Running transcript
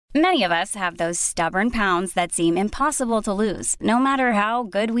Many of us have those stubborn pounds that seem impossible to lose, no matter how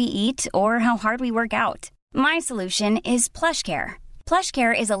good we eat or how hard we work out. My solution is PlushCare.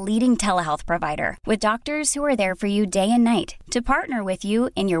 PlushCare is a leading telehealth provider with doctors who are there for you day and night to partner with you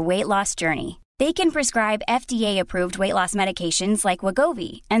in your weight loss journey. They can prescribe FDA-approved weight loss medications like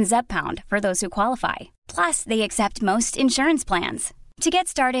Wegovy and Zepbound for those who qualify. Plus, they accept most insurance plans. To get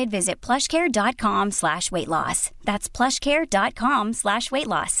started, visit plushcare.com/weightloss. That's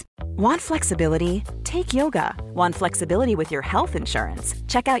plushcare.com/weightloss. Want flexibility? Take yoga. Want flexibility with your health insurance?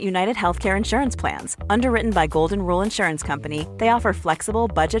 Check out United Healthcare Insurance Plans. Underwritten by Golden Rule Insurance Company, they offer flexible,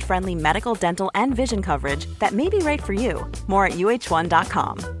 budget-friendly medical, dental, and vision coverage that may be right for you. More at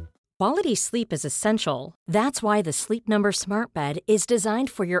uh1.com. Quality sleep is essential. That's why the Sleep Number Smart Bed is designed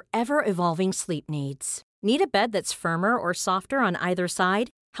for your ever-evolving sleep needs. Need a bed that's firmer or softer on either side?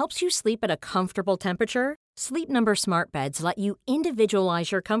 Helps you sleep at a comfortable temperature? Sleep Number Smart Beds let you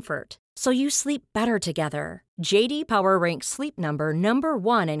individualize your comfort, so you sleep better together. J.D. Power ranks Sleep Number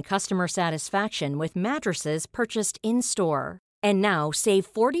 #1 in customer satisfaction with mattresses purchased in-store. And now, save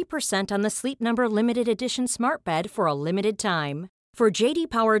 40% on the Sleep Number Limited Edition Smart Bed for a limited time. For J.D.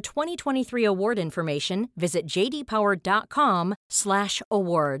 Power 2023 award information, visit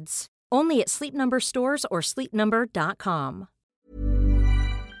jdpower.com/awards. Only at Sleep Number stores or sleepnumber.com.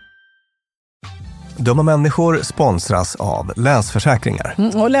 Dumma människor sponsras av Länsförsäkringar.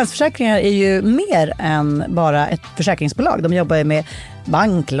 Och Länsförsäkringar är ju mer än bara ett försäkringsbolag. De jobbar ju med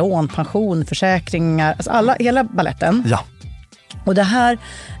bank, lån, pension, försäkringar, alltså hela balletten. Ja. Och det här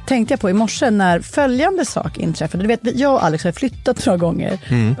tänkte jag på i morse när följande sak inträffade. Du vet, jag och Alex har flyttat några gånger.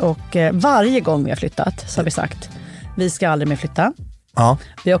 Och varje gång vi har flyttat så har vi sagt, vi ska aldrig mer flytta. Ja.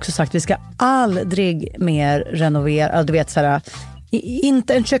 Vi har också sagt, vi ska aldrig mer renovera. Du vet, så här,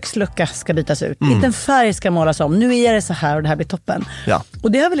 inte en kökslucka ska bytas ut. Inte en färg ska målas om. Nu är det så här och det här blir toppen. Ja.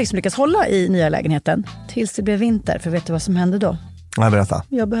 Och det har vi liksom lyckats hålla i nya lägenheten tills det blev vinter. För vet du vad som hände då? Nej, berätta.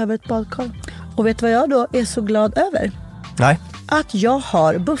 Jag behöver ett badkar. Och vet du vad jag då är så glad över? Nej. Att jag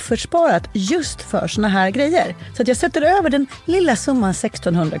har buffertsparat just för såna här grejer. Så att jag sätter över den lilla summan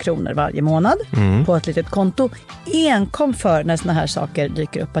 1600 kronor varje månad på ett litet konto. Enkom för när såna här saker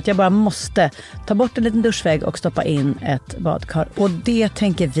dyker upp. Att jag bara måste ta bort en liten duschvägg och stoppa in ett badkar. Och det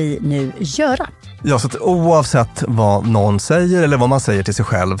tänker vi nu göra. Ja, så att oavsett vad någon säger eller vad man säger till sig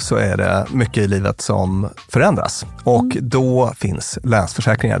själv så är det mycket i livet som förändras. Och då finns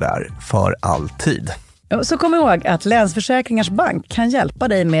Länsförsäkringar där för alltid. Så kom ihåg att Länsförsäkringars bank kan hjälpa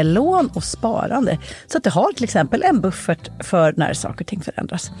dig med lån och sparande. Så att du har till exempel en buffert för när saker och ting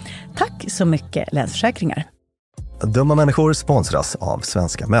förändras. Tack så mycket Länsförsäkringar. Dumma människor sponsras av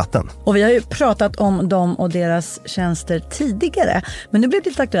Svenska Möten. Och vi har ju pratat om dem och deras tjänster tidigare. Men nu blir det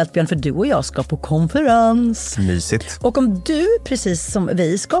lite aktuellt, Björn, för du och jag ska på konferens. Mysigt. Och om du, precis som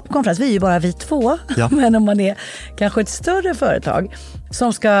vi, ska på konferens, vi är ju bara vi två. Ja. Men om man är kanske ett större företag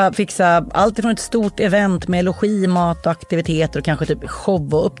som ska fixa allt ifrån ett stort event med logi, mat och aktiviteter och kanske typ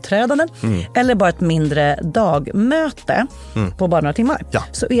show och uppträdanden. Eller bara ett mindre dagmöte på bara några timmar. Ja.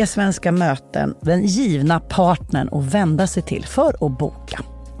 Så är Svenska Möten den givna partnern att vända sig till för att boka.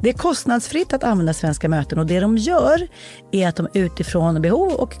 Det är kostnadsfritt att använda Svenska Möten och det de gör är att de utifrån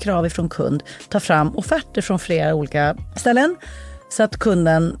behov och krav ifrån kund tar fram offerter från flera olika ställen så att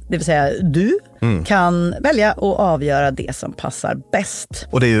kunden, det vill säga du, kan välja och avgöra det som passar bäst.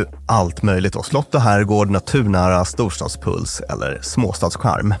 Och det är ju allt möjligt då. Slott och herrgård, naturnära, storstadspuls eller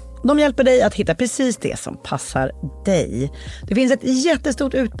småstadscharm. De hjälper dig att hitta precis det som passar dig. Det finns ett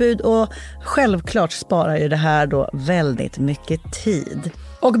jättestort utbud och självklart sparar ju det här då väldigt mycket tid.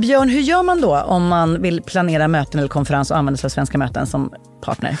 Och Björn, hur gör man då om man vill planera möten eller konferens och använda sig av Svenska Möten som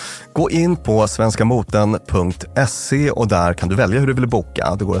partner? Gå in på svenskamoten.se och där kan du välja hur du vill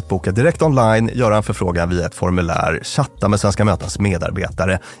boka. Det går att boka direkt online, göra en förfrågan via ett formulär, chatta med Svenska Mötens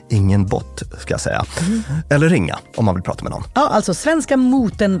medarbetare, ingen bot ska jag säga, eller ringa om man vill prata med någon. Ja, alltså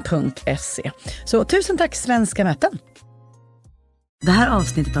svenskamoten.se. Så tusen tack Svenska Möten. Det här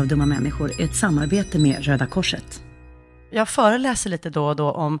avsnittet av Dumma människor är ett samarbete med Röda Korset. Jag föreläser lite då och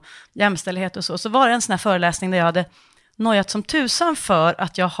då om jämställdhet och så. Så var det en sån här föreläsning där jag hade nojat som tusan för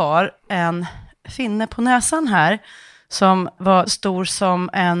att jag har en finne på näsan här som var stor som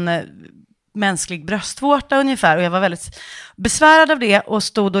en mänsklig bröstvårta ungefär. Och jag var väldigt besvärad av det och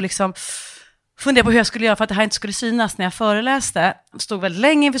stod och liksom funderade på hur jag skulle göra för att det här inte skulle synas när jag föreläste. Stod väldigt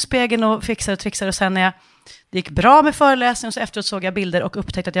länge inför spegeln och fixade och trixade och sen när det gick bra med föreläsningen så efteråt såg jag bilder och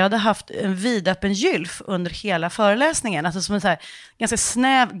upptäckte att jag hade haft en vidöppen gylf under hela föreläsningen. Alltså som en så här ganska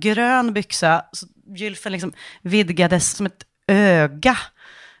snäv grön byxa. Så gylfen liksom vidgades som ett öga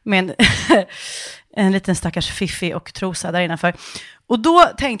med en liten stackars fiffi och trosa där innanför. Och då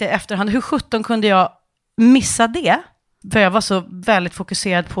tänkte jag i efterhand, hur 17 kunde jag missa det? För jag var så väldigt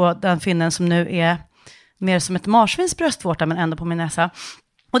fokuserad på den finnen som nu är mer som ett marsvins bröstvårta men ändå på min näsa.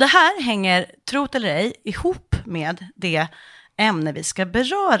 Och det här hänger, trot eller ej, ihop med det ämne vi ska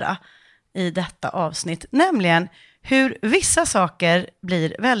beröra i detta avsnitt. Nämligen hur vissa saker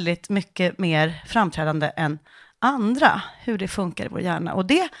blir väldigt mycket mer framträdande än andra. Hur det funkar i vår hjärna. Och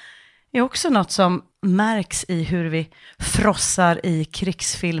det är också något som märks i hur vi frossar i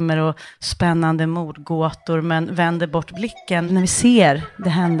krigsfilmer och spännande mordgåtor men vänder bort blicken när vi ser det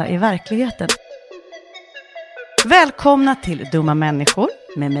hända i verkligheten. Välkomna till Dumma människor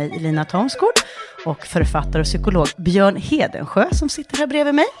med mig Lina Thomsgård och författare och psykolog Björn Hedensjö som sitter här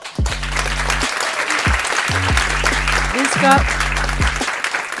bredvid mig. Vi ska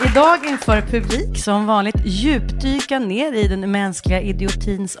idag inför publik som vanligt djupdyka ner i den mänskliga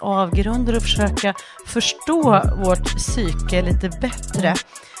idiotins avgrunder och försöka förstå vårt psyke lite bättre.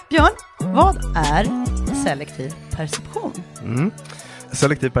 Björn, vad är selektiv perception?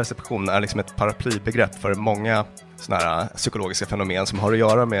 Selektiv perception är liksom ett paraplybegrepp för många såna här psykologiska fenomen som har att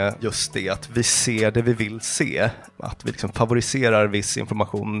göra med just det att vi ser det vi vill se. Att vi liksom favoriserar viss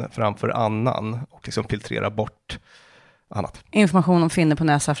information framför annan och liksom filtrerar bort annat. Information om finner på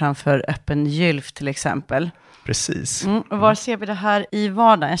näsa framför öppen gylf till exempel. Precis. Och var ser vi det här i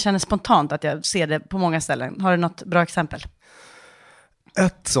vardagen? Jag känner spontant att jag ser det på många ställen. Har du något bra exempel?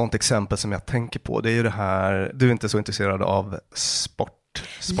 Ett sånt exempel som jag tänker på, det är ju det här, du är inte så intresserad av sportboll.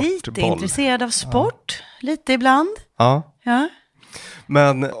 Lite intresserad av sport, lite ibland. Ja.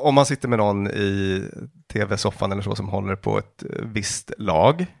 Men om man sitter med någon i tv-soffan eller så som håller på ett visst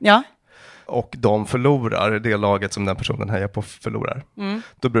lag. Ja. Och de förlorar, det laget som den personen hejar på förlorar.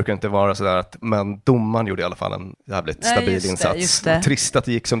 Då brukar det inte vara sådär att, men domaren gjorde i alla fall en jävligt stabil insats. Just det. Trist att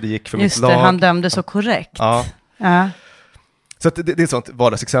det gick som det gick för just mitt lag. Han dömde så korrekt. Ja. Ja. Så att det är ett sånt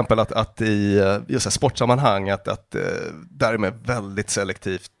vardagsexempel att i just här sportsammanhang att där är man väldigt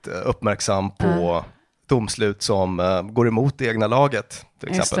selektivt uppmärksam på domslut som går emot det egna laget. Till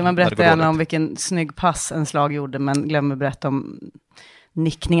exempel, just det, man berättar gärna om vilken snygg pass en slag gjorde men glömmer berätta om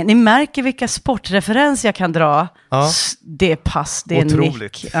nickningen. Ni märker vilka sportreferenser jag kan dra. Ja. Det är pass, det är otroligt.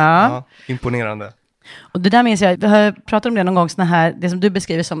 Nick. Ja. Imponerande. Och det där minns jag, vi har pratat om det någon gång, såna här, det som du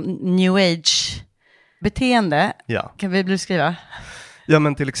beskriver som new age beteende. Ja. Kan vi beskriva? Ja,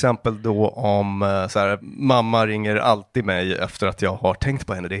 men till exempel då om så här, mamma ringer alltid mig efter att jag har tänkt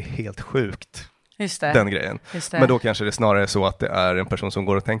på henne. Det är helt sjukt. Just det. Den grejen. Just det. Men då kanske det är snarare så att det är en person som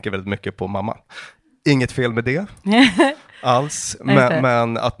går och tänker väldigt mycket på mamma. Inget fel med det alls.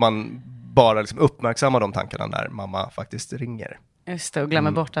 Men att man bara liksom uppmärksammar de tankarna när mamma faktiskt ringer. Just det, och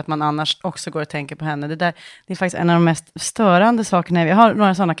glömmer bort att man annars också går och tänker på henne. Det är faktiskt en av de mest störande sakerna. Jag har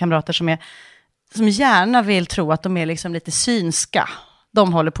några sådana kamrater som gärna vill tro att de är liksom lite synska.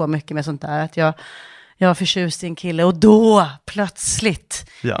 De håller på mycket med sånt där. Att jag har förtjust i en kille och då plötsligt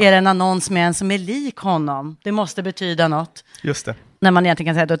är det en annons med en som är lik honom. Det måste betyda något. Just det. När man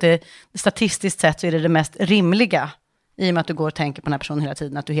egentligen kan säga att det statistiskt sett så är det mest rimliga. I och med att du går och tänker på den här personen hela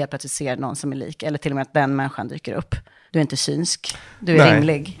tiden. Att du helt plötsligt ser någon som är lik. Eller till och med att den människan dyker upp. Du är inte synsk. Du är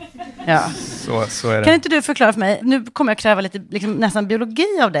rimlig. Ja. Så är det. Kan inte du förklara för mig? Nu kommer jag kräva lite liksom, nästan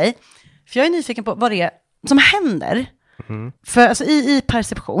biologi av dig. För jag är nyfiken på vad det är som händer. För alltså, i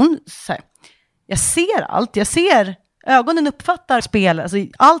perception, så här, jag ser allt. Jag ser, ögonen uppfattar spel. Alltså,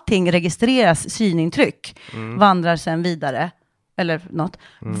 allting registreras, synintryck. Vandrar sen vidare. Eller något.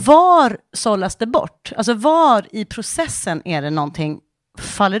 Var sållas det bort? Alltså var i processen är det någonting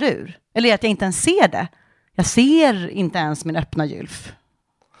faller ur? Eller är det att jag inte ens ser det? Jag ser inte ens min öppna gylf.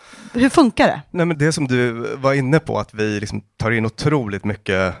 Hur funkar det? Nej, men det som du var inne på, att vi liksom tar in otroligt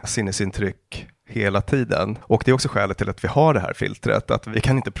mycket sinnesintryck hela tiden. Och det är också skälet till att vi har det här filtret, att vi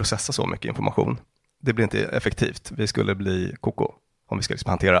kan inte processa så mycket information. Det blir inte effektivt. Vi skulle bli koko om vi ska liksom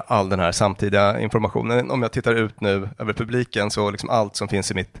hantera all den här samtida informationen. Om jag tittar ut nu över publiken så liksom allt som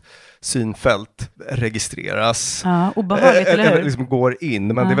finns i mitt synfält registreras. Ja, obehagligt, eller hur? Liksom går in,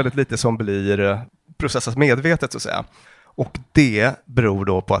 men det är väldigt lite som blir processas medvetet så att säga. Och det beror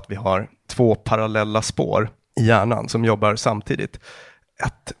då på att vi har 2 parallella spår i hjärnan som jobbar samtidigt.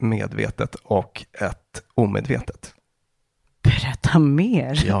 Ett medvetet och ett omedvetet. Berätta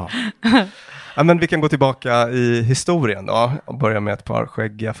mer. Ja. Ja, men vi kan gå tillbaka i historien då och börja med ett par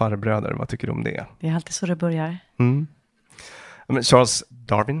skäggiga farbröder. Vad tycker du om det? Det är alltid så det börjar. Men Charles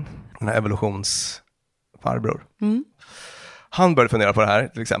Darwin, den här evolutionsfarbror. Han började fundera på det här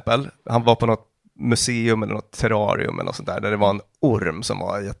till exempel. Han var på något museum eller något terrarium eller något sånt där det var en orm som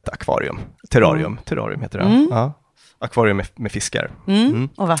var i ett akvarium. Terrarium heter det. Ja. Akvarium med fiskar.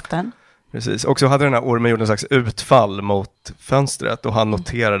 Och vatten. Precis, och så hade den här ormen gjort en slags utfall mot fönstret och han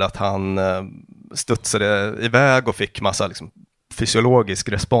noterade att han studsade iväg och fick massa liksom, fysiologisk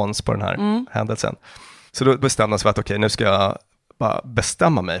respons på den här händelsen. Så då bestämde han sig för att okej, nu ska jag bara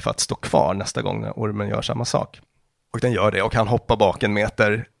bestämma mig för att stå kvar nästa gång när ormen gör samma sak. Och den gör det och han hoppar bak en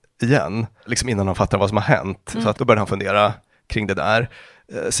meter igen, liksom innan han fattar vad som har hänt. Så att då började han fundera kring det där.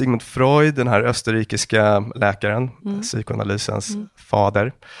 Sigmund Freud, den här österrikiska läkaren, psykoanalysens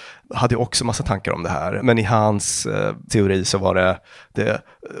fader, hade också massa tankar om det här. Men i hans teori så var det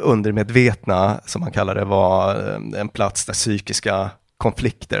undermedvetna, som han kallar det, var en plats där psykiska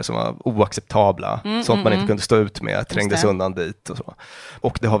konflikter som var oacceptabla, sånt man inte kunde stå ut med, trängdes undan dit och så.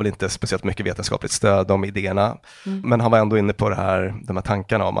 Och det har väl inte speciellt mycket vetenskapligt stöd, de idéerna. Men han var ändå inne på de här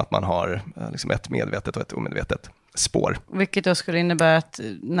tankarna om att man har liksom ett medvetet och ett omedvetet spår. Vilket då skulle innebära att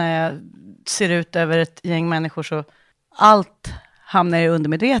när jag ser ut över ett gäng människor så allt hamnar i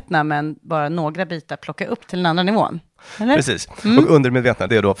undermedvetna, men bara några bitar plockar upp till den andra nivån. Eller? Precis. Och undermedvetna,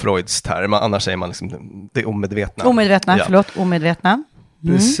 det är då Freuds term. Annars säger man liksom det omedvetna. Omedvetna.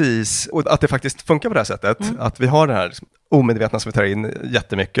 Precis. Och att det faktiskt funkar på det här sättet. Att vi har det här liksom, omedvetna som vi tar in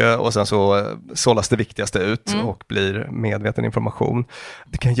jättemycket och sen så sållas det viktigaste ut och blir medveten information.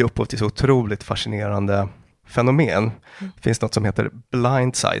 Det kan ge upphov till så otroligt fascinerande fenomen. Det finns något som heter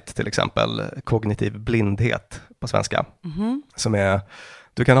blind sight, till exempel kognitiv blindhet på svenska. Som är,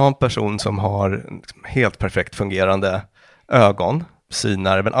 du kan ha en person som har liksom helt perfekt fungerande ögon,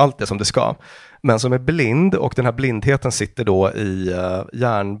 synnerven, allt det som det ska. Men som är blind, och den här blindheten sitter då i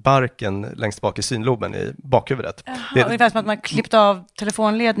hjärnbarken längst bak i synloben i bakhuvudet. Det är ungefär som att man klippt av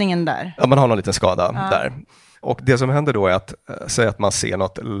telefonledningen där. Ja, man har någon liten skada där. Och det som händer då är att, säg att man ser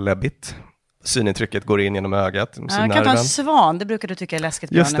något läbbigt. Synintrycket går in genom ögat. Jag kan ta en svan, det brukar du tycka är läskigt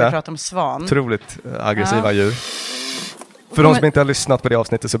bra när vi pratar om svan. Otroligt aggressiva djur. För de som inte har lyssnat på det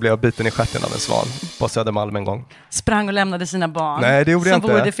avsnittet så blev jag biten i stjärten av en svan på Södermalm en gång. Sprang och lämnade sina barn. Nej, det gjorde jag inte.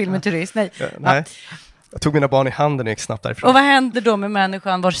 Som vore filmen Turist. Nej. Nej. Jag tog mina barn i handen och gick snabbt därifrån. Och vad händer då med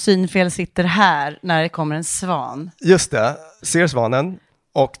människan vars synfel sitter här när det kommer en svan? Just det, ser svanen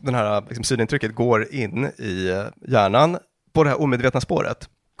och den här liksom, synintrycket går in i hjärnan på det här omedvetna spåret.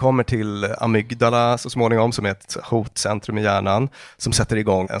 Kommer till amygdala så småningom, som är ett hotcentrum i hjärnan, som sätter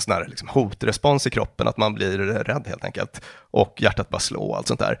igång en sån här liksom, hotrespons i kroppen, att man blir rädd helt enkelt. Och hjärtat bara slår och allt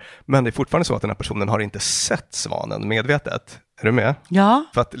sånt där. Men det är fortfarande så att den här personen har inte sett svanen medvetet. Är du med? Ja.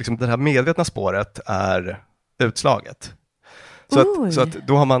 För att liksom, det här medvetna spåret är utslaget. Så att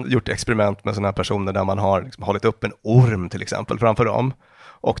då har man gjort experiment med sådana här personer där man har liksom, hållit upp en orm till exempel framför dem.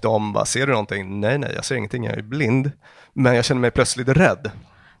 Och de bara, ser du någonting? Nej, jag ser ingenting, jag är blind. Men jag känner mig plötsligt rädd.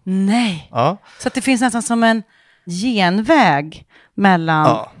 Nej, ja. Så att det finns nästan som en genväg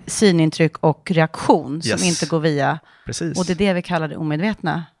mellan synintryck och reaktion som inte går via. Precis. Och det är det vi kallar det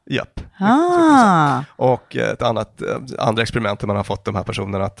omedvetna. Japp. Och ett andra experiment där man har fått de här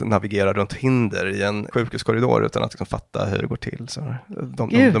personerna att navigera runt hinder i en sjukhuskorridor utan att liksom fatta hur det går till. Så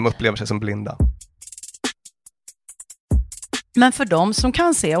de upplever sig som blinda. Men för de som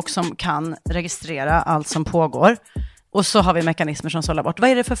kan se och som kan registrera allt som pågår, och så har vi mekanismer som sållar bort. Vad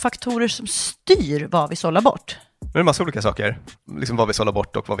är det för faktorer som styr vad vi sållar bort? Det är en massa olika saker. Liksom vad vi sållar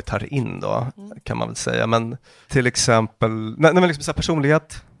bort och vad vi tar in då, kan man väl säga. Men till exempel, liksom så här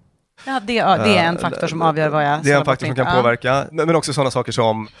personlighet. Ja, det är en faktor som avgör vad jag sållar bort. Det är en faktor som kan påverka. Men också sådana saker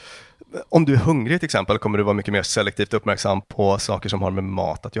som, om du är hungrig till exempel, kommer du vara mycket mer selektivt uppmärksam på saker som har med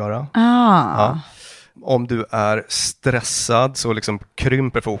mat att göra. Ja. Om du är stressad så liksom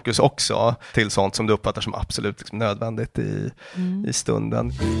krymper fokus också till sånt som du uppfattar som absolut liksom nödvändigt i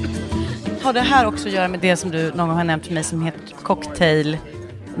stunden. Har det här också att göra med det som du någon gång har nämnt för mig som heter cocktail,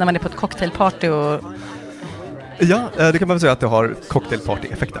 när man är på ett cocktailparty och... Ja, det kan man väl säga att det har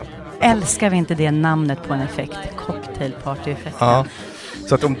cocktailparty-effekten. Älskar vi inte det namnet på en effekt? Cocktailparty-effekten. Ja.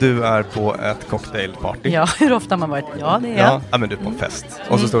 Så att om du är på ett cocktailparty. Ja, hur ofta har man varit? Ja, det är ja, men du är på en fest.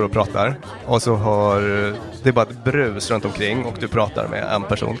 Och så står du och pratar. Och så har det är bara ett brus runt omkring och du pratar med en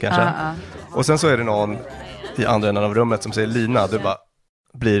person kanske. Och sen så är det någon i andra änden av rummet som säger Lina. Du bara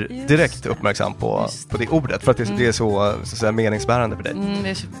blir direkt uppmärksam på det ordet. För att det är så att säga, meningsbärande för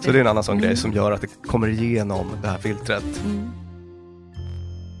dig. Så det är en annan sån grej som gör att det kommer igenom det här filtret.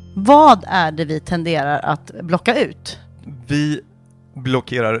 Vad är det vi tenderar att blocka ut? Vi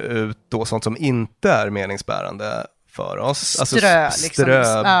blockerar ut då sånt som inte är meningsbärande för oss.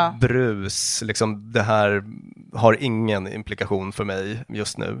 Brus, liksom, det här har ingen implikation för mig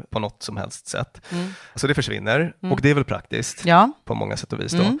just nu på något som helst sätt. Så det försvinner och det är väl praktiskt på många sätt och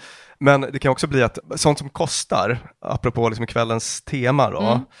vis då. Men det kan också bli att sånt som kostar, apropå liksom kvällens tema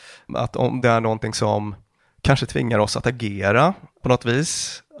då, att om det är någonting som kanske tvingar oss att agera på något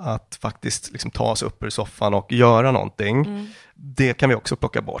vis, att faktiskt liksom ta oss upp ur soffan och göra någonting, det kan vi också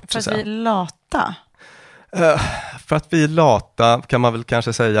plocka bort. För att vi är lata? För att vi är lata kan man väl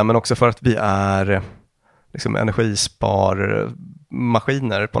kanske säga, men också för att vi är liksom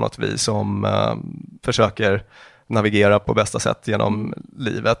energisparmaskiner på något vis som försöker navigera på bästa sätt genom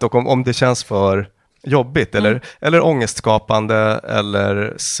livet. Och om det känns för jobbigt eller ångestskapande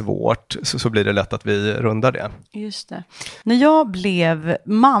eller svårt så blir det lätt att vi rundar det. Just det. När jag blev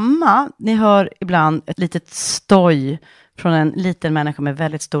mamma, ni hör ibland ett litet stoj från en liten människa med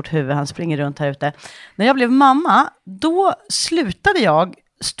väldigt stort huvud, han springer runt här ute. När jag blev mamma, då slutade jag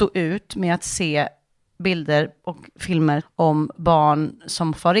stå ut med att se bilder och filmer om barn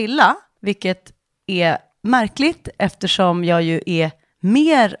som far illa, vilket är märkligt eftersom jag ju är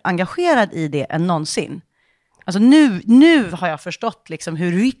mer engagerad i det än någonsin. Alltså nu har jag förstått liksom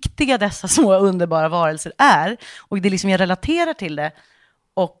hur viktiga dessa små underbara varelser är. Och det är liksom, jag relaterar till det.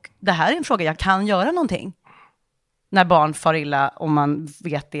 Och det här är en fråga, jag kan göra någonting. När barn far illa, om man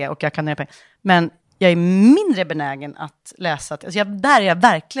vet det. Och jag kan hjälpa. Men jag är mindre benägen att läsa. Alltså där är jag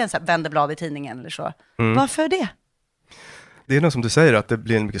verkligen så här, vänder blad i tidningen eller så. Varför det? Det är nog som du säger, att det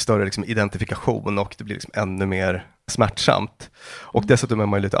blir en mycket större liksom identifikation och det blir liksom ännu mer smärtsamt. Och dessutom är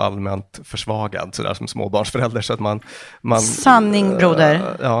man ju lite allmänt försvagad sådär som småbarnsförälder, så att man sanning,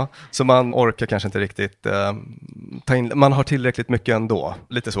 broder. Ja, så man orkar kanske inte riktigt ta in, man har tillräckligt mycket ändå.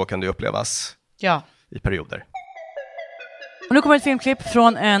 Lite så kan det upplevas i perioder. Och nu kommer ett filmklipp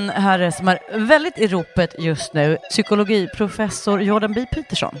från en herre som är väldigt i ropet just nu. Psykologiprofessor Jordan B.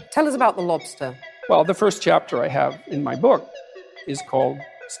 Peterson. Tell us about the lobster. Well, the first chapter I have in my book is called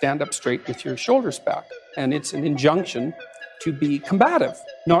Stand Up Straight with Your Shoulders Back. And it's an injunction to be combative,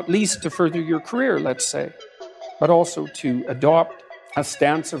 not least to further your career, let's say, but also to adopt a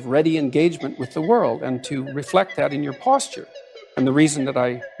stance of ready engagement with the world and to reflect that in your posture. And the reason that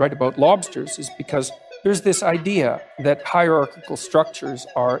I write about lobsters is because there's this idea that hierarchical structures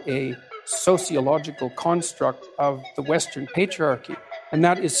are a sociological construct of the Western patriarchy. And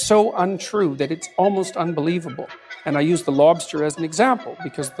that is so untrue that it's almost unbelievable. And I use the lobster as an example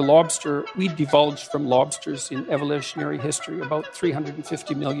because the lobster, we divulged from lobsters in evolutionary history about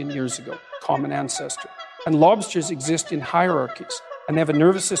 350 million years ago, common ancestor. And lobsters exist in hierarchies and they have a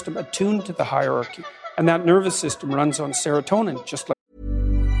nervous system attuned to the hierarchy. And that nervous system runs on serotonin, just like.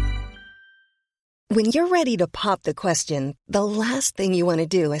 When you're ready to pop the question, the last thing you want to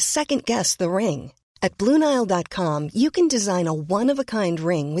do is second guess the ring. At BlueNile.com, you can design a one-of-a-kind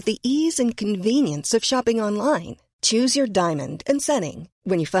ring with the ease and convenience of shopping online. Choose your diamond and setting.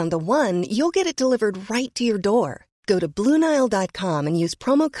 When you find the one, you'll get it delivered right to your door. Go to BlueNile.com and use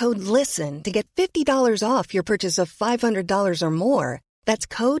promo code LISTEN to get $50 off your purchase of $500 or more. That's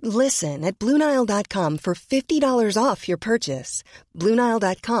code LISTEN at BlueNile.com for $50 off your purchase.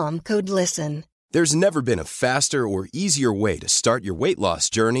 BlueNile.com, code LISTEN. There's never been a faster or easier way to start your weight loss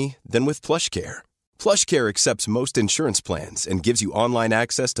journey than with PlushCare. PlushCare accepts most insurance plans and gives you online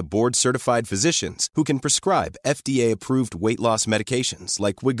access to board-certified physicians who can prescribe FDA-approved weight loss medications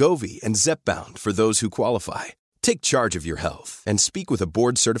like Wegovy and Zepbound for those who qualify. Take charge of your health and speak with a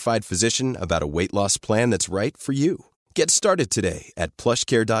board-certified physician about a weight loss plan that's right for you. Get started today at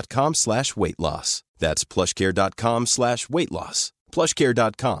plushcare.com/weightloss. That's plushcare.com/weightloss.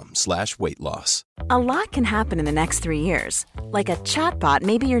 plushcare.com/weightloss. A lot can happen in the next 3 years. Like a chatbot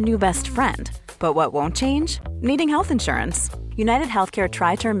may be your new best friend. But what won't change? Needing health insurance. United Healthcare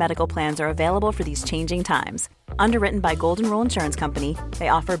Tri-Term Medical Plans are available for these changing times. Underwritten by Golden Rule Insurance Company, they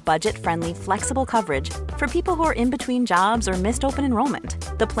offer budget-friendly, flexible coverage for people who are in between jobs or missed open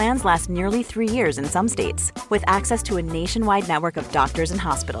enrollment. The plans last nearly 3 years in some states, with access to a nationwide network of doctors and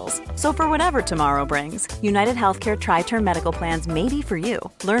hospitals. So for whatever tomorrow brings, United Healthcare Tri-Term Medical Plans may be for you.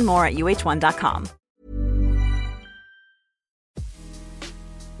 Learn more at uh1.com.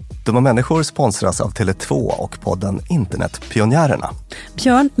 Dumma människor sponsras av Tele2 och podden Internetpionjärerna.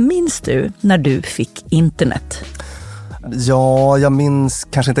 Björn, minns du när du fick internet? Ja, jag minns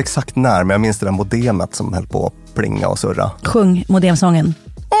kanske inte exakt när, men jag minns det där modemet som höll på att plinga och surra. Sjung modemsången.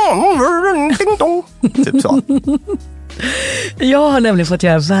 Typ så. Jag har nämligen fått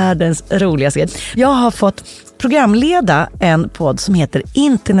göra världens roligaste grej. Jag har fått programleda en podd som heter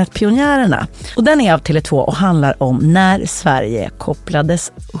Internetpionjärerna. Och den är av Tele2 och handlar om när Sverige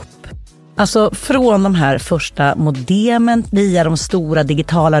kopplades upp. Alltså från de här första modemen via de stora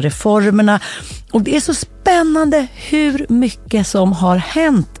digitala reformerna. Och det är så spännande hur mycket som har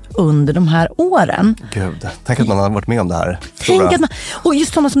hänt under de här åren. Gud, tänk att man har varit med om det här. Och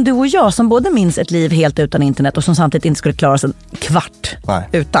just sådana som du och jag som både minns ett liv helt utan internet och som samtidigt inte skulle klara sig en kvart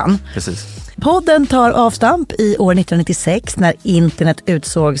utan. Precis. Podden tar avstamp i år 1996 när internet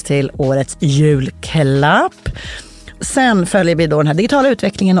utsågs till årets julklapp. Sen följer vi då den här digitala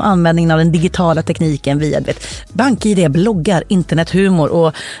utvecklingen och användningen av den digitala tekniken via BankID, bloggar, internethumor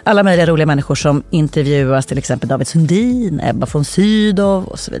och alla möjliga roliga människor som intervjuas, till exempel David Sundin, Ebba von Sydow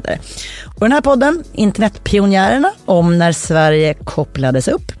och så vidare. Och den här podden, Internetpionjärerna, om när Sverige kopplades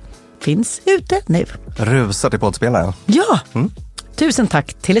upp, finns ute nu. Rusar till poddspelaren. Ja, tusen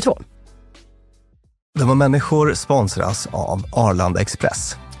tack Tele2. De här människor sponsras av Arlanda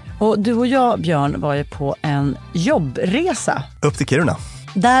Express. Och du och jag, Björn, var ju på en jobbresa. Upp till Kiruna.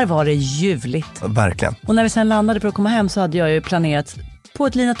 Där var det ljuvligt. Verkligen. Och när vi sen landade för att komma hem så hade jag ju planerat på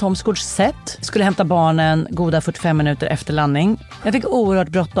ett Lina Thomsgårds sätt. Skulle hämta barnen goda 45 minuter efter landning. Jag fick oerhört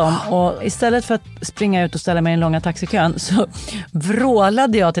bråttom och istället för att springa ut och ställa mig i den långa taxikön så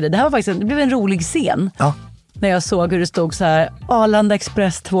vrålade jag till det. Det här var faktiskt det blev en rolig scen. Ja. När jag såg hur det stod så här Arlanda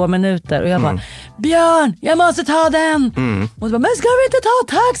Express 2 minuter och jag bara Björn, jag måste ta den. Och så bara, men ska vi inte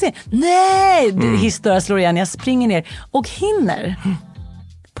ta taxi? Nej, historia slår igen. Jag springer ner och hinner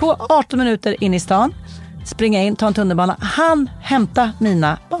på 18 minuter in i stan springa in, ta en tunnelbana, hämta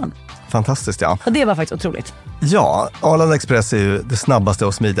mina barn. Fantastiskt, ja. Och det var faktiskt otroligt. Ja, Arlanda Express är ju det snabbaste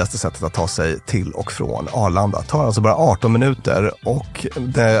och smidigaste sättet att ta sig till och från Arlanda. Det tar alltså bara 18 minuter och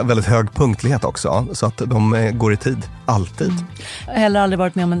det är väldigt hög punktlighet också. Så att de går i tid, alltid. Jag har heller aldrig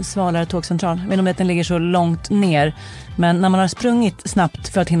varit med om en svalare tågcentral. Jag vet inte om att den ligger så långt ner. Men när man har sprungit snabbt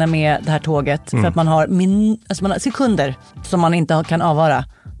för att hinna med det här tåget. För att man har, man har sekunder som man inte kan avvara.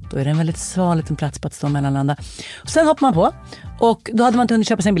 Då är det en väldigt sval liten plats på att stå mellanlanda. Och sen hoppar man på. Och då hade man inte hunnit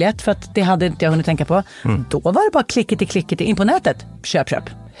köpa sin biljett för att det hade inte jag hunnit tänka på. Då var det bara klickety in på nätet. Köp.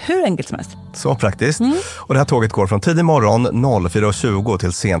 Hur enkelt som helst. Så praktiskt. Och det här tåget går från tidig morgon 04.20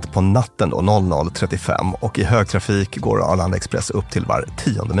 till sent på natten då 00.35. Och i högtrafik går Arlanda Express upp till var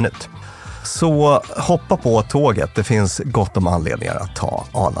 10:e minut. Så hoppa på tåget. Det finns gott om anledningar att ta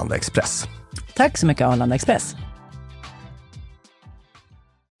Arlanda Express. Tack så mycket Arlanda Express.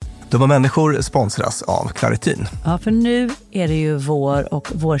 De här människor sponsras av Claritin. Ja, för nu är det ju vår och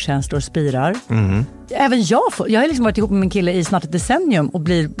vårkänslor spirar. Även jag har liksom varit ihop med min kille i snart ett decennium och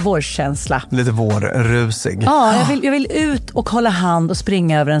blir vårkänsla. Lite vårrusig. Ja, jag vill ut och hålla hand och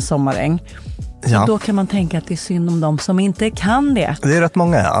springa över en sommaräng. Ja. Då kan man tänka att det är synd om dem som inte kan det. Det är rätt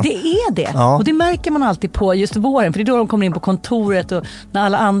många, ja. Det är det. Ja. Och det märker man alltid på just våren. För det är då de kommer in på kontoret och när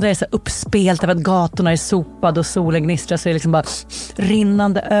alla andra är så uppspelta för att gatorna är sopade och solen gnistrar så är det liksom bara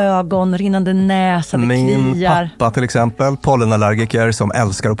rinnande ögon, rinnande näsa, det Min kliar. pappa till exempel, pollenallergiker som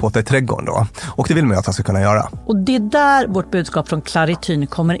älskar att påta i trädgården då. Och det vill man ju att han ska kunna göra. Och det är där vårt budskap från Claritin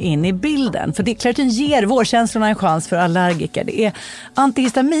kommer in i bilden. För Claritin ger vårkänslorna en chans för allergiker. Det är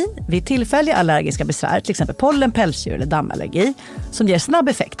antihistamin vid tillfälliga allergiska besvär, till exempel pollen, pälsdjur eller dammallergi, som ger snabb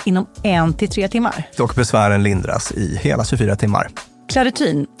effekt inom 1 till 3 timmar. Och besvären lindras i hela 24 timmar.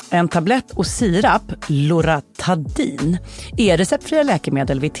 Claritin, en tablett och sirap, Loratadin, är receptfria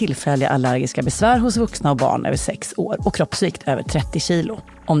läkemedel vid tillfälliga allergiska besvär hos vuxna och barn över 6 år och kroppsvikt över 30 kilo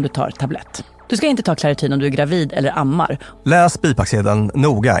om du tar tablett. Du ska inte ta Claritin om du är gravid eller ammar. Läs bipacksedeln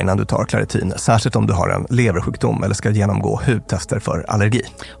noga innan du tar Claritin, särskilt om du har en leversjukdom eller ska genomgå hudtester för allergi.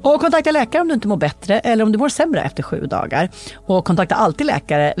 Och kontakta läkare om du inte mår bättre eller om du mår sämre efter 7 dagar. Och kontakta alltid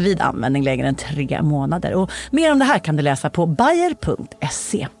läkare vid användning längre än 3 månader. Och mer om det här kan du läsa på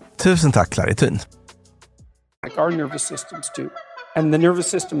bayer.se. Tusen tack Claritin. Like our nervous systems do. And the nervous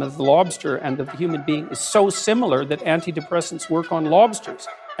system of the lobster and of the human being is so similar that antidepressants work on lobsters.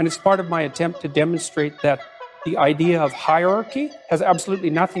 And it's part of my attempt to demonstrate that the idea of hierarchy has absolutely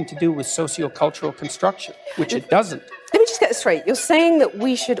nothing to do with sociocultural construction, which it doesn't. Let me just get this straight. You're saying that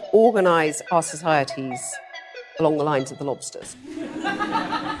we should organize our societies along the lines of the lobsters.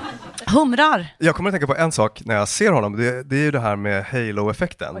 Humrar. Jag kommer att tänka på en sak när jag ser honom. Det är ju det här med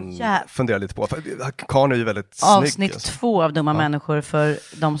halo-effekten. Funderar lite på. Karn är ju väldigt snygg. Avsnitt 2 av Dumma människor för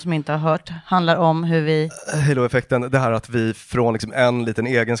de som inte har hört handlar om hur vi... Halo-effekten, det här att vi från liksom en liten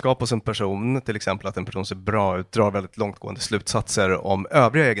egenskap hos en person, till exempel att en person ser bra ut, drar väldigt långtgående slutsatser om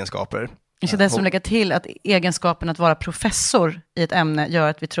övriga egenskaper. Jag ska dessutom lägga till att egenskapen att vara professor i ett ämne gör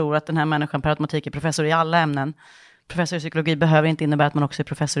att vi tror att den här människan per automatik är professor i alla ämnen. Professor i psykologi behöver inte innebära att man också är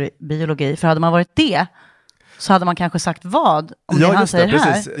professor i biologi. För hade man varit det så hade man kanske sagt vad om det han säger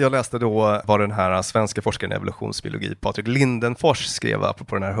här. Precis. Jag läste då vad den här svenska forskaren i evolutionsbiologi Patrik Lindenfors skrev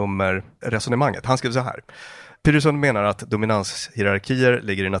apropå den här hummerresonemanget. Han skrev så här. Peterson menar att dominanshierarkier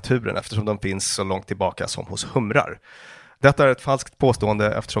ligger i naturen eftersom de finns så långt tillbaka som hos humrar. Detta är ett falskt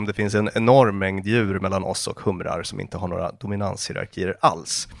påstående eftersom det finns en enorm mängd djur mellan oss och humrar som inte har några dominanshierarkier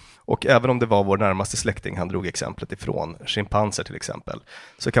alls. Och även om det var vår närmaste släkting han drog exemplet ifrån, schimpanser till exempel,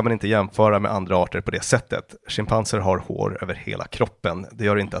 så kan man inte jämföra med andra arter på det sättet. Schimpanser har hår över hela kroppen. Det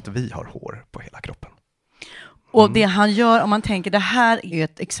gör inte att vi har hår på hela kroppen. Och det han gör, om man tänker, det här är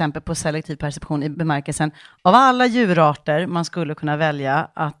ett exempel på selektiv perception i bemärkelsen av alla djurarter man skulle kunna välja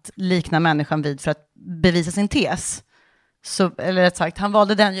att likna människan vid för att bevisa sin tes. Så, eller rätt sagt, han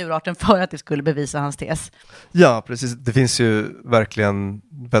valde den djurarten för att det skulle bevisa hans tes. Ja, precis. Det finns ju verkligen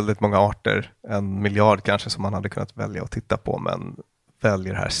väldigt många arter, 1 miljard kanske, som man hade kunnat välja att titta på, men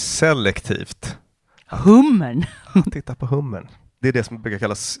väljer här selektivt. Hummern. Titta på hummern. Det är det som brukar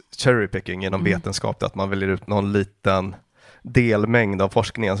kallas cherry picking inom vetenskap, att man väljer ut någon liten delmängd av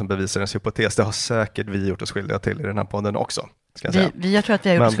forskningen som bevisar ens hypotes. Det har säkert vi gjort oss skyldiga till i den här podden också. Jag tror att vi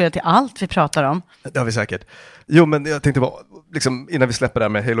har gjort oss skyldiga till allt vi pratar om. Det har vi säkert. Jo, men jag tänkte bara, liksom, innan vi släpper det här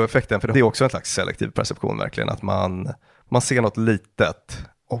med halo-effekten, för det är också en slags selektiv perception verkligen, att man ser något litet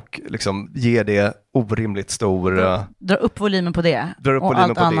och liksom ger det orimligt stor... Dra upp volymen på det. Dra upp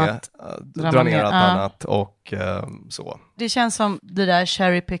volymen på det. Dra ner allt annat och så. Det känns som det där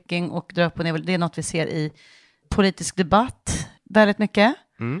cherry picking och dra upp och ner. Det är något vi ser i politisk debatt väldigt mycket.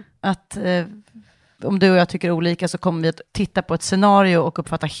 Att om du och jag tycker olika så kommer vi att titta på ett scenario och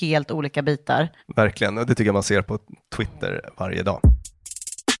uppfatta helt olika bitar. Verkligen, och det tycker jag man ser på Twitter varje dag.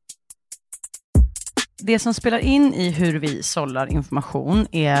 Det som spelar in i hur vi sållar information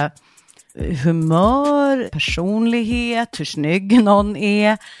är humör, personlighet, hur snygg någon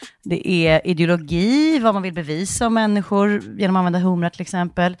är. Det är ideologi, vad man vill bevisa om människor genom att använda humrar till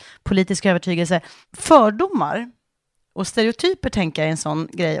exempel. Politisk övertygelse, fördomar och stereotyper tänker jag är en sån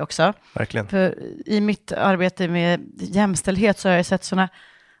grej också. Verkligen. För i mitt arbete med jämställdhet så har jag sett såna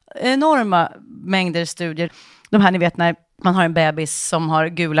enorma mängder studier. De här ni vet när man har en bebis som har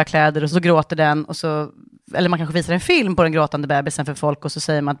gula kläder och så gråter den och så, eller man kanske visar en film på den gråtande bebisen för folk och så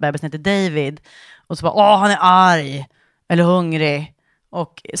säger man att bebisen heter David och så bara, han är arg eller hungrig,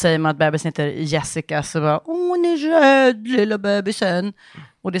 och säger man att bebisen heter Jessica så bara, hon är rädd lilla bebisen,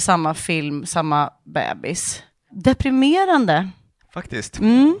 och det är samma film, samma bebis. Deprimerande. Faktiskt.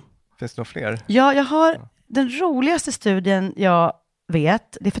 Finns det några fler? Ja, jag har den roligaste studien jag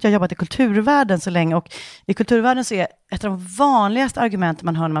vet, det är för att jag har jobbat i kulturvärlden så länge, och i kulturvärlden så är ett av de vanligaste argumenten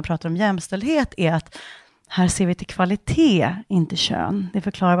man hör när man pratar om jämställdhet är att här ser vi till kvalitet, inte kön. Det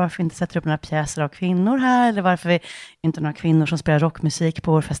förklarar varför vi inte sätter upp några pjäser av kvinnor här, eller varför vi inte har några kvinnor som spelar rockmusik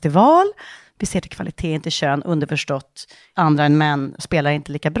på vår festival. Vi ser till kvalitet, inte kön, underförstått. Andra än män spelar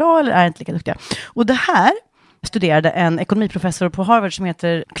inte lika bra eller är inte lika duktiga. Och det här studerade en ekonomiprofessor på Harvard som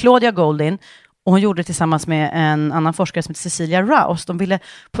heter Claudia Goldin. Och hon gjorde det tillsammans med en annan forskare som heter Cecilia Rouse. De ville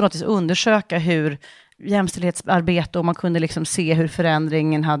på något vis undersöka hur jämställdhetsarbete, och man kunde liksom se hur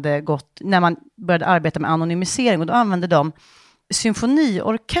förändringen hade gått när man började arbeta med anonymisering. Och då använde de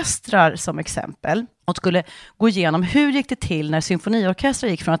symfoniorkestrar som exempel och skulle gå igenom hur gick det till när symfoniorkestrar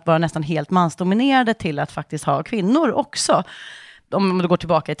gick från att vara nästan helt mansdominerade till att faktiskt ha kvinnor också. Om man går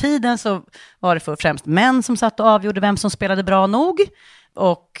tillbaka i tiden så var det främst män som satt och avgjorde vem som spelade bra nog.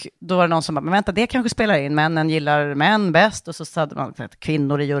 Och då var det någon som bara, men vänta, det kanske spelar in. Männen gillar män bäst. Och så hade man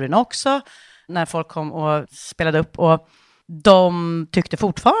kvinnor i juryn också. När folk kom och spelade upp. Och de tyckte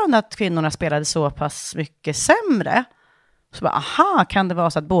fortfarande att kvinnorna spelade så pass mycket sämre. Så bara, aha, kan det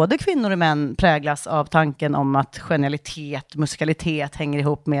vara så att både kvinnor och män präglas av tanken om att genialitet, musikalitet hänger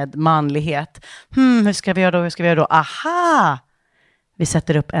ihop med manlighet. Hur ska vi göra då? Aha! Vi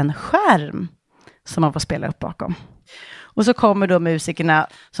sätter upp en skärm som man får spela upp bakom. Och så kommer då musikerna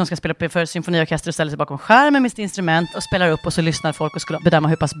som ska spela upp för symfoniorkester och ställer sig bakom skärmen med sitt instrument och spelar upp, och så lyssnar folk och skulle bedöma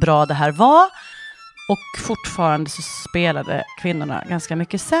hur pass bra det här var. Och fortfarande så spelade kvinnorna ganska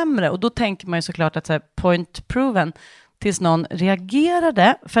mycket sämre. Och då tänker man ju såklart att så här, point proven, tills någon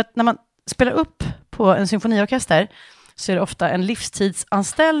reagerade. För att när man spelar upp på en symfoniorkester så är det ofta en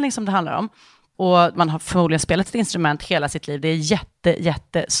livstidsanställning som det handlar om. Och man har förmodligen spelat ett instrument hela sitt liv. Det är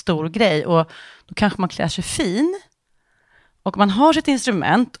jättestor grej. Och då kanske man klär sig fin. Och man har sitt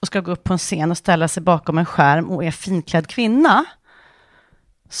instrument och ska gå upp på en scen och ställa sig bakom en skärm och är finklädd kvinna.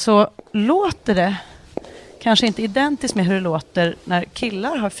 Så låter det kanske inte identiskt med hur det låter när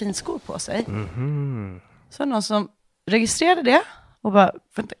killar har finskor på sig. Så någon som registrerade det och bara,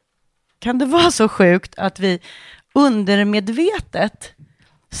 kan det vara så sjukt att vi undermedvetet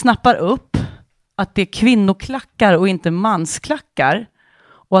snappar upp att det är kvinnoklackar och inte mansklackar,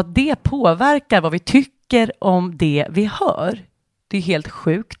 och att det påverkar vad vi tycker om det vi hör. Det är helt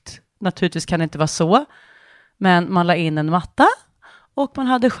sjukt. Naturligtvis kan det inte vara så, men man la in en matta och man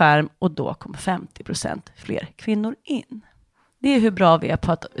hade skärm och då kom 50% fler kvinnor in. det är hur bra vi är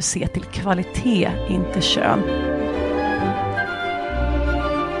på att se till kvalitet, inte kön.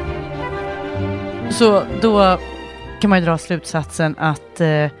 Så då kan man ju dra slutsatsen att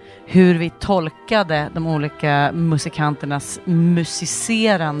hur vi tolkade de olika musikanternas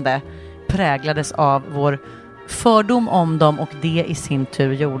musicerande präglades av vår fördom om dem, och det i sin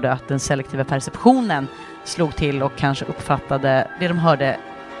tur gjorde att den selektiva perceptionen slog till och kanske uppfattade det de hörde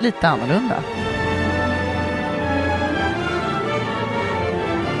lite annorlunda.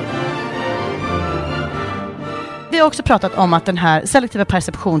 Vi har också pratat om att den här selektiva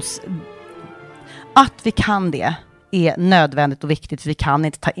att vi kan det är nödvändigt och viktigt. Vi kan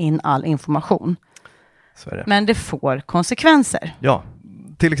inte ta in all information. Så är det. Men det får konsekvenser. Ja,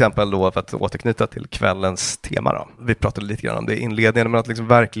 till exempel då för att återknyta till kvällens tema då. Vi pratade lite grann om det i inledningen, men att liksom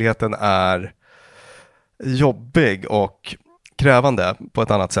verkligheten är jobbig och krävande på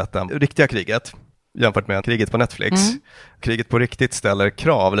ett annat sätt än riktiga kriget jämfört med kriget på Netflix. Kriget på riktigt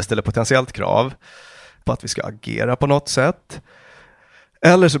ställer potentiellt krav på att vi ska agera på något sätt.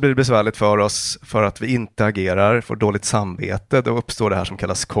 Eller så blir det besvärligt för oss för att vi inte agerar, får dåligt samvete. Då uppstår det här som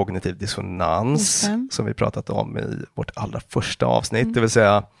kallas kognitiv dissonans, som vi pratat om i vårt allra första avsnitt. Det vill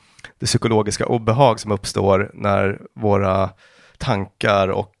säga det psykologiska obehag som uppstår när våra tankar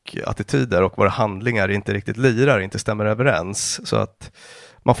och attityder och våra handlingar inte riktigt lirar, inte stämmer överens. Så att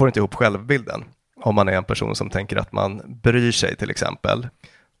man får inte ihop självbilden. Om man är en person som tänker att man bryr sig till exempel.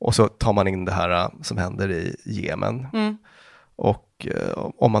 Och så tar man in det här som händer i Jemen. Och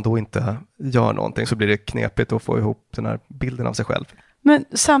om man då inte gör någonting så blir det knepigt att få ihop den här bilden av sig själv. Men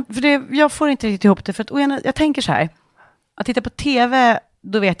jag får inte riktigt ihop det. För att jag tänker så här. Att titta på tv,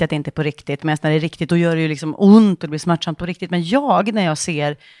 då vet jag att det inte är på riktigt. Men när det är riktigt, då gör det ju liksom ont och det blir smärtsamt på riktigt. Men när jag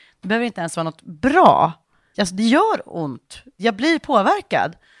ser, det behöver inte ens vara något bra. Alltså det gör ont. Jag blir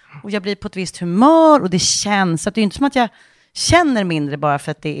påverkad. Och jag blir på ett visst humör och det känns. Att det är inte som att jag känner mindre bara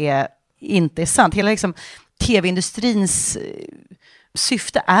för att det inte är sant. Hela liksom tv-industrins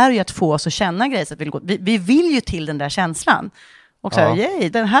syfte är ju att få oss att känna grejer. Så att vi vill ju till den där känslan. Och så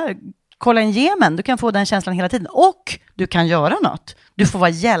den här, kolla en Jemen, du kan få den känslan hela tiden. Och du kan göra något. Du får vara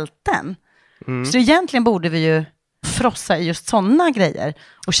hjälten. Så egentligen borde vi ju frossa i just sådana grejer.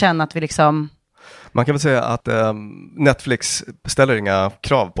 Och känna att vi liksom... Man kan väl säga att Netflix ställer inga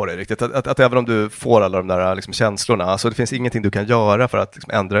krav på dig riktigt. Att även om du får alla de där liksom känslorna, så det finns ingenting du kan göra för att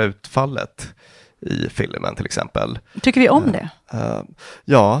liksom ändra utfallet i filmen till exempel. Tycker vi om det?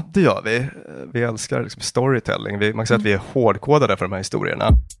 Ja, det gör vi. Vi älskar liksom storytelling. Man kan säga att vi är hårdkodade för de här historierna.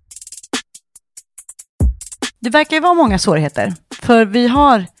 Det verkar ju vara många svårigheter. För vi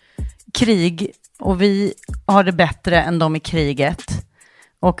har krig och vi har det bättre än de i kriget.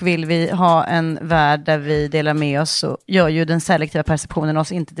 Och vill vi ha en värld där vi delar med oss, så gör ju den selektiva perceptionen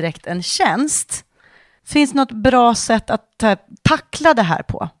oss inte direkt en tjänst. Finns det något bra sätt att tackla det här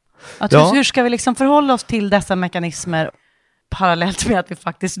på? Hur ska vi liksom förhålla oss till dessa mekanismer parallellt med att vi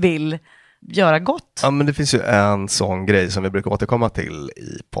faktiskt vill göra gott? Ja, men det finns ju en sån grej som vi brukar återkomma till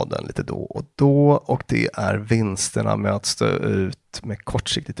i podden lite då, och det är vinsterna med att stå ut med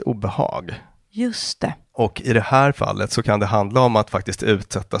kortsiktigt obehag. Just det. Och i det här fallet så kan det handla om att faktiskt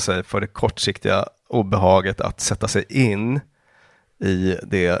utsätta sig för det kortsiktiga obehaget, att sätta sig in i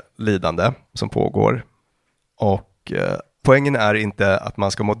det lidande som pågår. Och poängen är inte att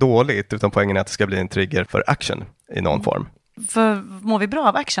man ska må dåligt, utan poängen är att det ska bli en trigger för action i någon form. För mår vi bra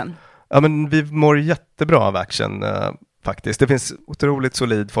av action? Ja, men vi mår jättebra av action faktiskt. Det finns otroligt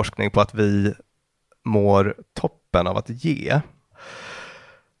solid forskning på att vi mår toppen av att ge.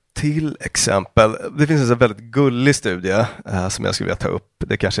 Till exempel, det finns en väldigt gullig studie som jag skulle vilja ta upp.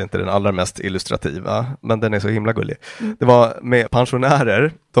 Det kanske inte är den allra mest illustrativa, men den är så himla gullig. Det var med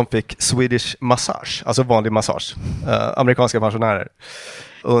pensionärer, de fick Swedish massage, alltså vanlig massage, amerikanska pensionärer,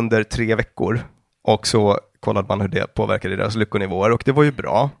 under 3 veckor. Och så kollade man hur det påverkade deras lyckonivåer, och det var ju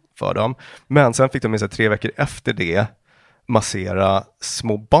bra för dem. Men sen fick de minst 3 veckor efter det massera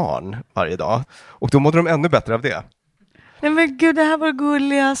små barn varje dag. Och då mådde de ännu bättre av det. Nej men gud, det här var det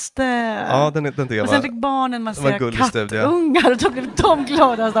gulligaste. Ja, den och sen fick barnen massera kattungar och då blev de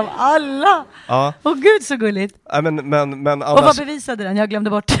gladast av alla. Ja. Åh gud, så gulligt. Ja, men annars... Och vad bevisade den? Jag glömde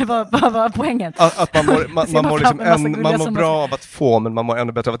bort vad var poängen. Att man mår liksom man mår bra av att få, men man mår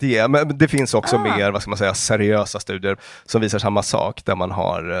ännu bättre av att ge. Men det finns också mer, vad ska man säga, seriösa studier som visar samma sak, där man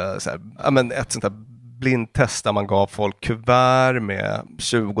har ett sånt här blindtest där man gav folk kuvert med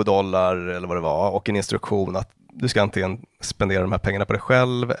 $20 eller vad det var, och en instruktion att du ska antingen spendera de här pengarna på dig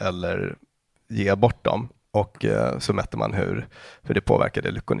själv eller ge bort dem Och så mätte man hur det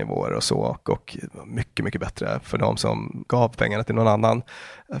påverkade lyckonivåer och så. Och mycket, mycket bättre för de som gav pengarna till någon annan.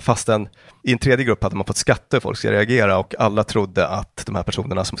 Fastän i en tredje grupp hade man fått skatta hur folk ska reagera. Och alla trodde att de här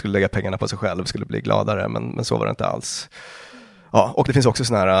personerna som skulle lägga pengarna på sig själv skulle bli gladare. Men så var det inte alls. Ja, och det finns också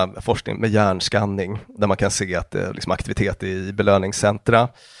sån här forskning med hjärnskanning. Där man kan se att det är liksom aktivitet i belöningscentra.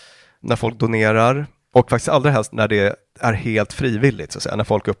 När folk donerar. Och faktiskt allra helst när det är helt frivilligt. Så att säga, när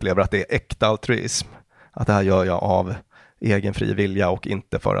folk upplever att det är äkta altruism. Att det här gör jag av egen fri vilja och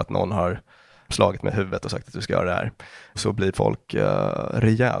inte för att någon har slagit med huvudet och sagt att du ska göra det här. Så blir folk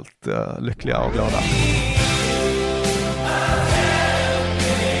rejält lyckliga och glada.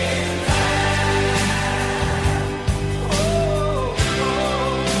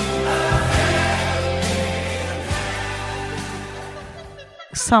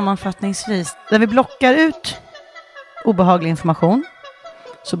 Sammanfattningsvis, när vi blockar ut obehaglig information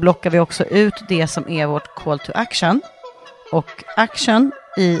så blockar vi också ut det som är vårt call to action. Och action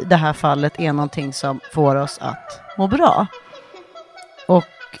i det här fallet är någonting som får oss att må bra. Och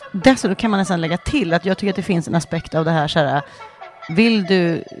dessutom kan man nästan lägga till att jag tycker att det finns en aspekt av det här så här, vill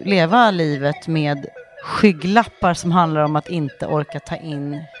du leva livet med skygglappar som handlar om att inte orka ta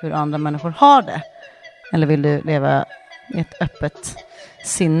in hur andra människor har det? Eller vill du leva med ett öppet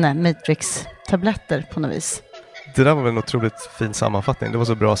sinne, Matrix-tabletter på något vis? Det där var väl en otroligt fin sammanfattning. Det var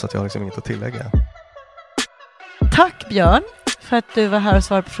så bra så att jag har liksom inget att tillägga. Tack Björn för att du var här och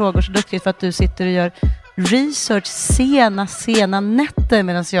svarade på frågor så duktigt, för att du sitter och gör research sena nätter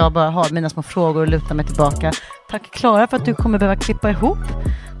medan jag bara har mina små frågor och lutar mig tillbaka. Tack Klara för att du kommer behöva klippa ihop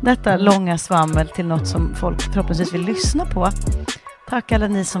detta långa svammel till något som folk förhoppningsvis vill lyssna på. Tack alla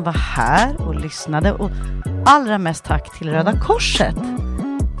ni som var här och lyssnade, och allra mest tack till Röda Korset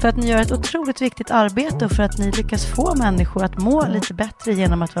för att ni gör ett otroligt viktigt arbete och för att ni lyckas få människor att må lite bättre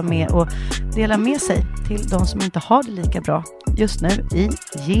genom att vara med och dela med sig till de som inte har det lika bra just nu i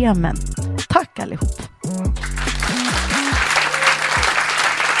Jemen. Tack allihop!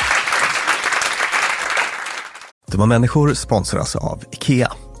 Dumma människor sponsras av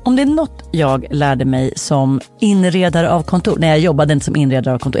IKEA. Om det är något jag lärde mig som inredare av kontor, när jag jobbade inte som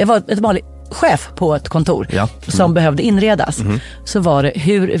inredare av kontor, jag var ett vanligt chef på ett kontor som behövde inredas, så var det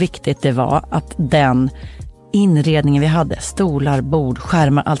hur viktigt det var att den inredningen vi hade, stolar, bord,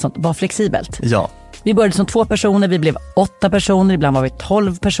 skärmar, allt sånt, var flexibelt. Ja. Vi började som 2 personer, vi blev 8 personer, ibland var vi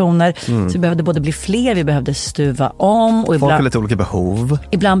 12 personer. Så vi behövde både bli fler, vi behövde stuva om. Och folk ibland, har lite olika behov.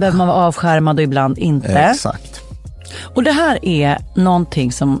 Ibland behöver man vara avskärmad och ibland inte. Exakt. Och det här är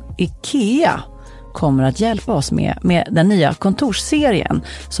någonting som IKEA kommer att hjälpa oss med den nya kontorsserien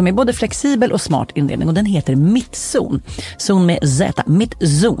som är både flexibel och smart inredning, och den heter Mittzon. Zon med Z,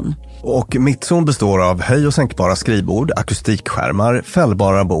 Mittzon. Och Mittzon består av höj- och sänkbara skrivbord, akustikskärmar,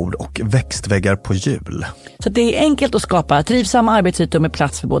 fällbara bord och växtväggar på hjul. Så det är enkelt att skapa trivsamma arbetsytor med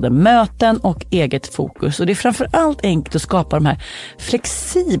plats för både möten och eget fokus. Och det är framförallt enkelt att skapa de här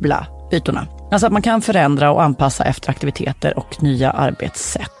flexibla ytorna. Alltså att man kan förändra och anpassa efter aktiviteter och nya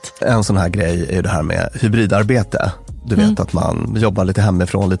arbetssätt. En sån här grej är ju det här med hybridarbete. Du vet att man jobbar lite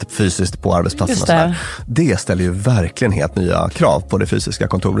hemifrån, lite fysiskt på arbetsplatsen. Det ställer ju verkligen helt nya krav på det fysiska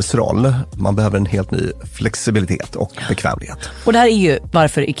kontorets roll. Man behöver en helt ny flexibilitet och bekvämlighet. Och det här är ju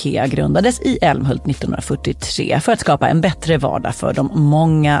varför IKEA grundades i Älmhult 1943. För att skapa en bättre vardag för de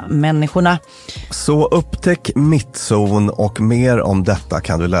många människorna. Så upptäck Mittzon, och mer om detta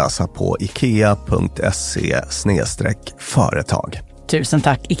kan du läsa på ikea.se/företag. Tusen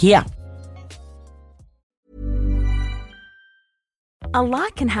tack IKEA! A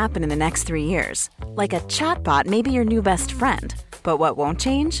lot can happen in the next 3 years. Like a chatbot may be your new best friend. But what won't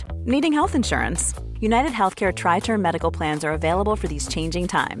change? Needing health insurance. United Healthcare Tri-Term Medical Plans are available for these changing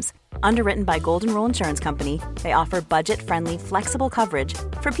times. Underwritten by Golden Rule Insurance Company, they offer budget-friendly, flexible coverage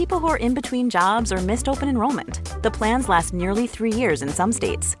for people who are in between jobs or missed open enrollment. The plans last nearly 3 years in some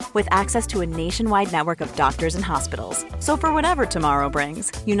states, with access to a nationwide network of doctors and hospitals. So for whatever tomorrow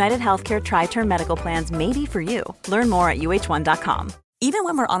brings, United Healthcare Tri-Term Medical Plans may be for you. Learn more at uh1.com. Even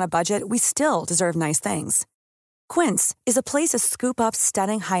when we're on a budget, we still deserve nice things. Quince is a place to scoop up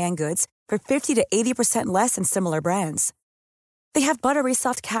stunning high-end goods for 50 to 80% less than similar brands. They have buttery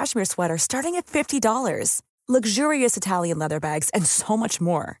soft cashmere sweaters starting at $50, luxurious Italian leather bags, and so much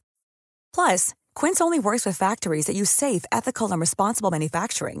more. Plus, Quince only works with factories that use safe, ethical, and responsible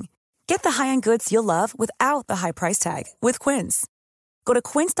manufacturing. Get the high-end goods you'll love without the high price tag with Quince. Go to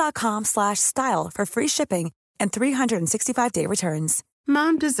quince.com/style for free shipping and 365-day returns.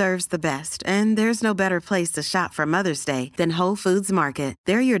 Mom deserves the best, and there's no better place to shop for Mother's Day than Whole Foods Market.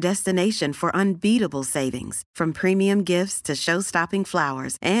 They're your destination for unbeatable savings, from premium gifts to show-stopping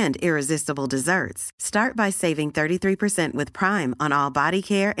flowers and irresistible desserts. Start by saving 33% with Prime on all body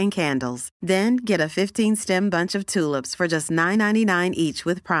care and candles. Then get a 15-stem bunch of tulips for just $9.99 each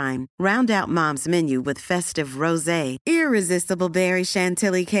with Prime. Round out Mom's menu with festive rosé, irresistible berry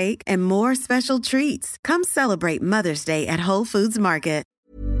chantilly cake, and more special treats. Come celebrate Mother's Day at Whole Foods Market